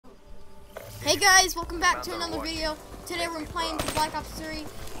Hey guys, welcome back to another video. Today we're playing Black Ops 3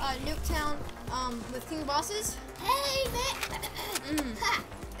 Nuketown with King Bosses. Hey man!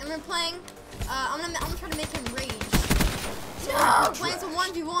 And we're playing. I'm gonna try to make him rage. So No! we're playing some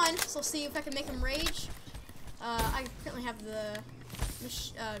 1v1. So we'll see if I can make him rage. I currently have the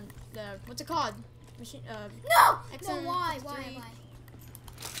what's it called? Machine. No! No, XM why?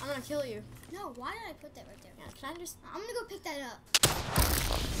 I'm gonna kill you. No, why did I put that right there? Yeah, can I just? I'm gonna go pick that up.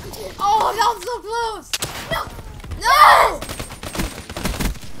 Oh, that was so close! No! No!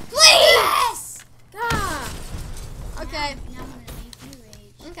 Please! Yes! Ah. Okay. Now I'm gonna make you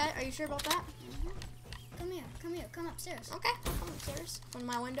rage. Okay, are you sure about that? Come here, come upstairs. Okay, I'll come upstairs from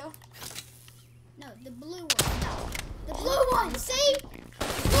my window. No, the blue one. No. The blue one, see?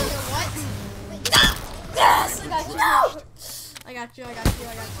 What? Wait, no! Yes! I got you. No! I got you. I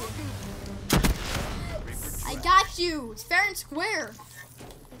got you. It's fair and square.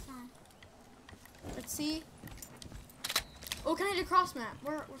 Okay, fine. Let's see. Oh, can I do cross map?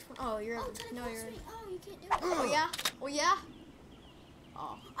 Which one? Oh, you're. Oh, try to No, cross you're. me. Oh, you can't do it. Oh yeah. Oh yeah.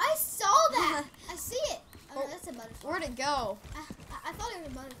 Oh. I saw that. I see it. Oh, Oh, that's a butterfly. Where'd it go? I thought it was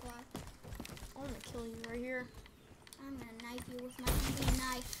a butterfly. I'm gonna kill you right here. I'm gonna knife you with my Indian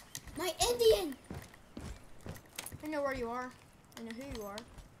knife. My Indian! I know where you are. I know who you are.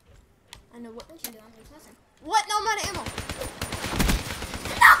 I know what. What you doing? Listen. What? No, I'm out of ammo.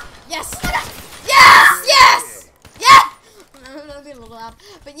 No! Yes! Yes! Yes! Yes! I'm gonna be a little loud,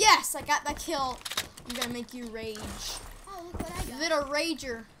 but yes, I got that kill. I'm gonna make you rage, Oh, look what I got. little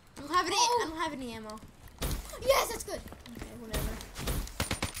rager. I don't have any. Oh. I don't have any ammo. Yes, that's good. Okay, whatever.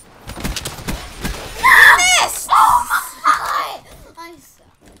 Yes! Oh my! I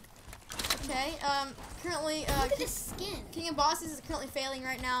suck. Okay. Currently, Look at this skin. King of Bosses is currently failing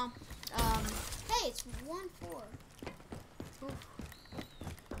right now. Hey, it's 1-4.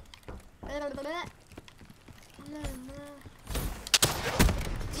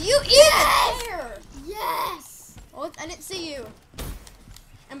 Do you even care? Yes! Oh, I didn't see you.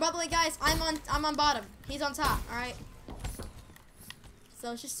 And by the way, guys, I'm on bottom. He's on top. All right. So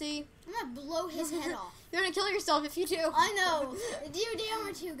let's just see. I'm gonna blow his head off. You're gonna kill yourself if you do. I know. Do you damn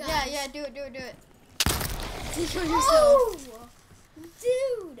it, you guys? Yeah, do it. You kill yourself. Oh,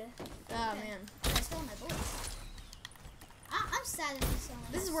 dude. Oh Okay. man. I stole my bullets. I'm sad that you stole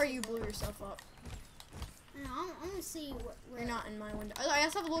my This is where you blew yourself up. No, I'm gonna see where. You're not in my window. I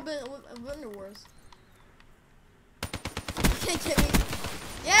also have a little bit of Winter Wars. You can't get me.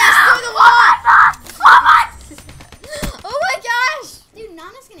 Yes, through the wall! Oh my gosh! Dude,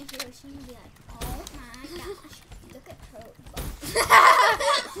 Nana's gonna hear it. She's gonna be like, oh my gosh, look at her butt.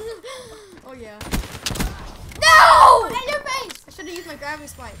 Oh yeah. No! In your face! I should have used my gravity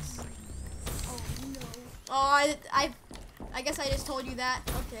spikes. Oh no. Oh, I guess I just told you that.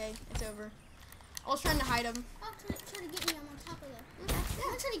 Okay, it's over. I was trying to hide him. Oh, try to get me. I'm on top of the. Okay. I'm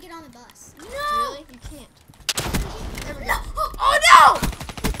gonna try to get on the bus. No! Really? You can't. There we go. No! Oh no!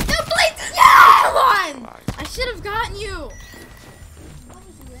 No, please! No! Come on! I should have gotten you. What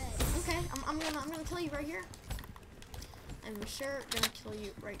was red? Okay, I'm gonna kill you right here. I'm sure gonna kill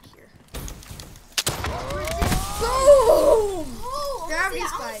you right here. Boom! Oh, Gravity I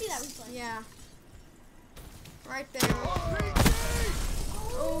wanna see that spikes. replay. Yeah. Right there.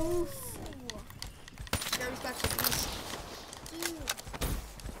 Oh. Gravity spikes are easy. Dude.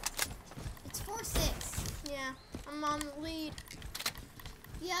 It's 4-6. Yeah, I'm on the lead.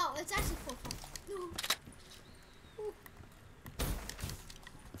 Yeah, it's actually 4-5. No.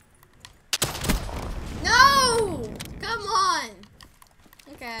 No! Come on!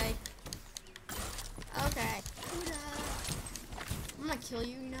 Okay. Okay. I'm gonna kill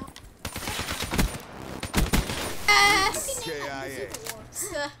you, you know? Yes! This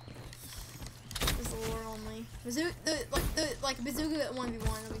is lore only. Like bazooka at 1v1,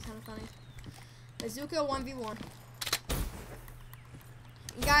 that'd be kind of funny. Bazooka 1v1.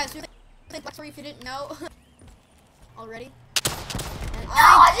 And guys, we think Black 3 if you didn't know. Already. And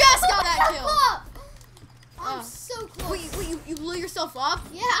I just got that kill! I'm Oh. so close. Wait, you blew yourself up?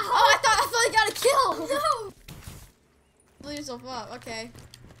 Yeah. Oh, I thought you got a kill! No. Blew yourself up, okay.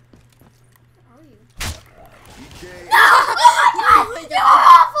 Where are you? Oh my You're god!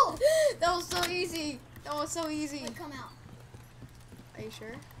 awful. That was so easy! That was so easy. Wait, come out. Are you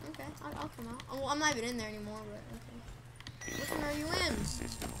sure? Okay, I'll come out. Oh, well, I'm not even in there anymore, but okay. Which one are you in?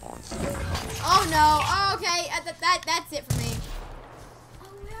 Oh no! Oh, okay, that's it for me. Oh,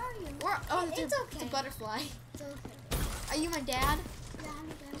 where are you? It's It's a okay. butterfly. It's okay. Are you my dad? Yeah, I'm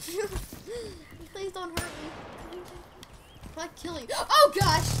good. Please don't hurt me. I'll kill you. Oh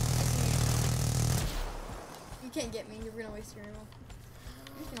gosh! You can't get me. You're gonna waste your ammo.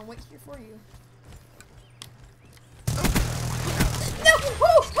 I'm just gonna wait here for you. No!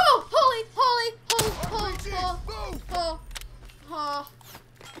 Oh! Oh! Holy! Holy! Oh!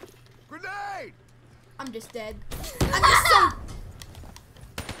 Grenade! I'm just dead. I'm just so.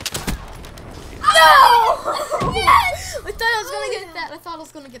 No! Yes! I thought I was gonna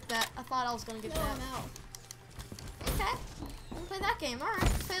get that. I thought I was gonna get that. No. Okay. We'll play that game. Alright.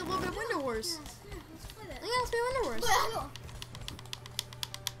 Let's play a little bit of Window Wars. Yeah, let's play that. Yeah, let's play Window Wars. Well,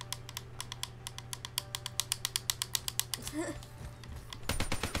 Yeah.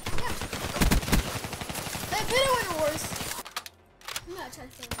 Play a bit of Window Wars. I'm gonna try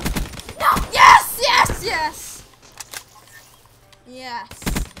to play that. No! Yes! Yes! Yes! Yes.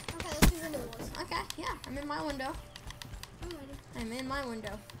 Okay, let's do Window Wars. Okay, yeah. I'm in my window. I'm ready. I'm in my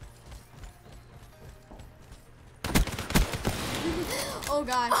window. Oh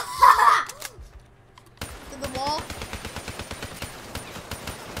god. To the wall?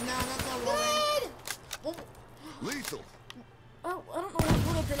 No, not the wall. Grenade! Oh, Lethal. oh, I don't know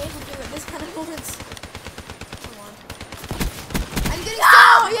what a grenade would do at this kind of moments. Come on. I'm getting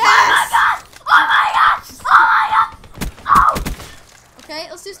so yes! Oh my gosh! Oh my god! Oh! Okay,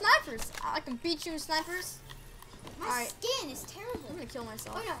 let's do snipers. I can beat you in snipers. My Alright. skin is I'm terrible. gonna kill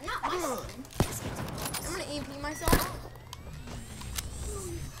myself. Oh no, not my skin. I'm gonna EMP myself.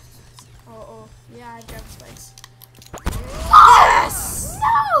 Oh, yeah, I grabbed spikes. Yes!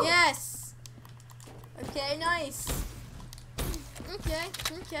 No! Yes! Okay, nice. Okay,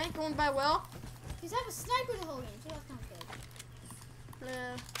 going by well. Because I have a sniper the whole game, so that's not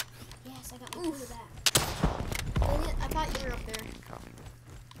good. Yes, I got my Oof. food back. Dang it, I thought you were up there.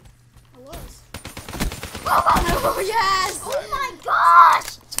 I was. Oh, yes! Oh my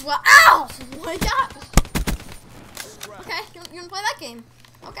gosh! Well, ow! Oh my gosh! Okay, you wanna play that game?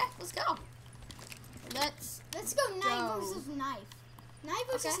 Okay, let's go. Let's go knife Go. versus knife. Knife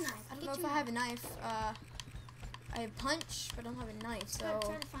versus Okay. knife. I don't Get know if your I have a knife. I have punch, but I don't have a knife, so Try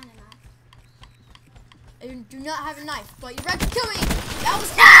to find a knife. I do not have a knife. But you're about to kill me. That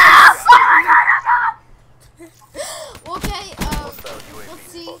was okay.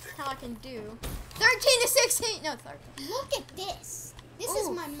 Let's see how I can do. 13 to 16. No, 13. Look at this. This is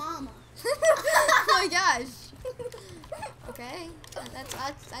Ooh. my mama. Oh my gosh. Okay,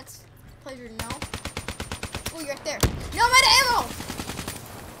 that's pleasure to know. Oh, you're right there. No, I'm out of ammo.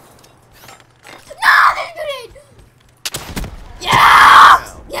 No, there's grenade.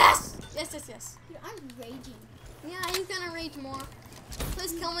 Yes! Yes! Yes. Dude, I'm raging. Yeah, he's gonna rage more.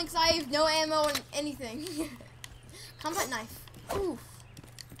 Please kill me because I have no ammo and anything. Combat knife. Ooh.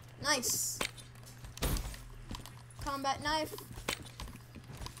 Nice. Combat knife.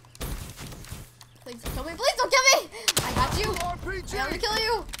 Please don't kill me. Please don't kill me. I got you. RPG. I'm gonna kill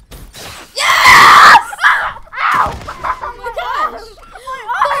you. Yes! Ow! Oh my gosh.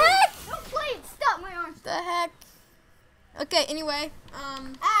 What the heck? Don't play it. Stop my arm. The heck? Okay, anyway,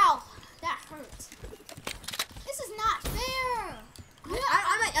 Ow. That hurts. This is not fair.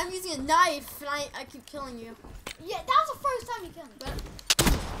 I'm using a knife and I keep killing you. Yeah, that was the first time you killed me. But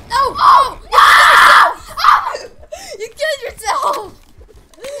no! Oh! No! You killed yourself!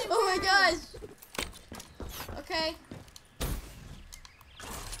 Oh my gosh. Okay.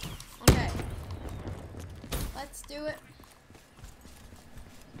 Okay. Let's do it.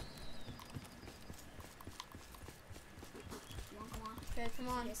 Come on. Okay, come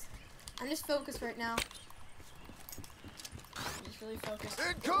on. Yes. I'm just focused right now. I'm just really focused.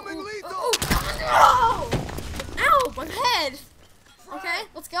 Incoming lethal. Oh, no! Ow! My head! Okay,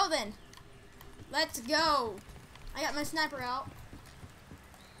 let's go then. Let's go. I got my sniper out.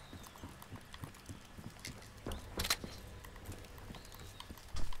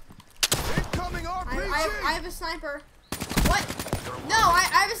 Incoming RPG. I have a sniper. What? No, I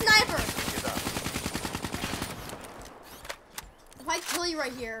have a sniper. If I kill you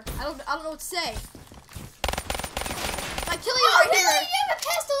right here, I don't know what to say. If I kill you right here. You have a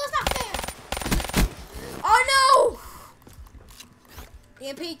pistol. That's not fair. Oh no!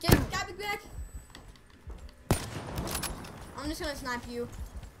 EMP, got me back. I'm just gonna snipe you.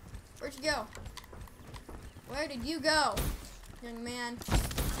 Where'd you go? Where did you go, young man?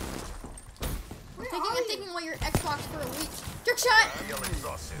 I'm taking away your Xbox for a week. Trick shot!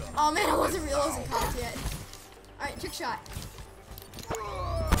 Oh man, I wasn't cocked yet. Alright, trick shot.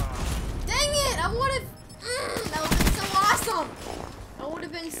 Dang it! I would have. That would have been so awesome. That would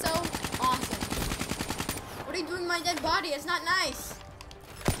have been so awesome. What are you doing with my dead body? It's not nice.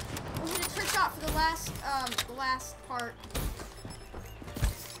 We need a trick shot for the last part.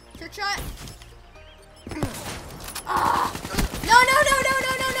 Trick shot. Ah! No!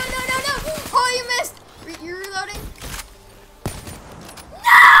 Oh, you missed. You're reloading. No!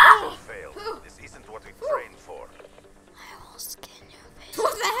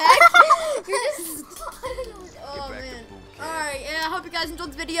 Oh back to man. boot camp. Alright, yeah, I hope you guys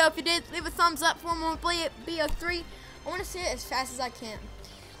enjoyed the video. If you did, leave a thumbs up for more BO3. I want to see it as fast as I can.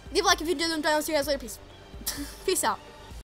 Leave a like if you did, and I'll see you guys later. Peace. Peace out.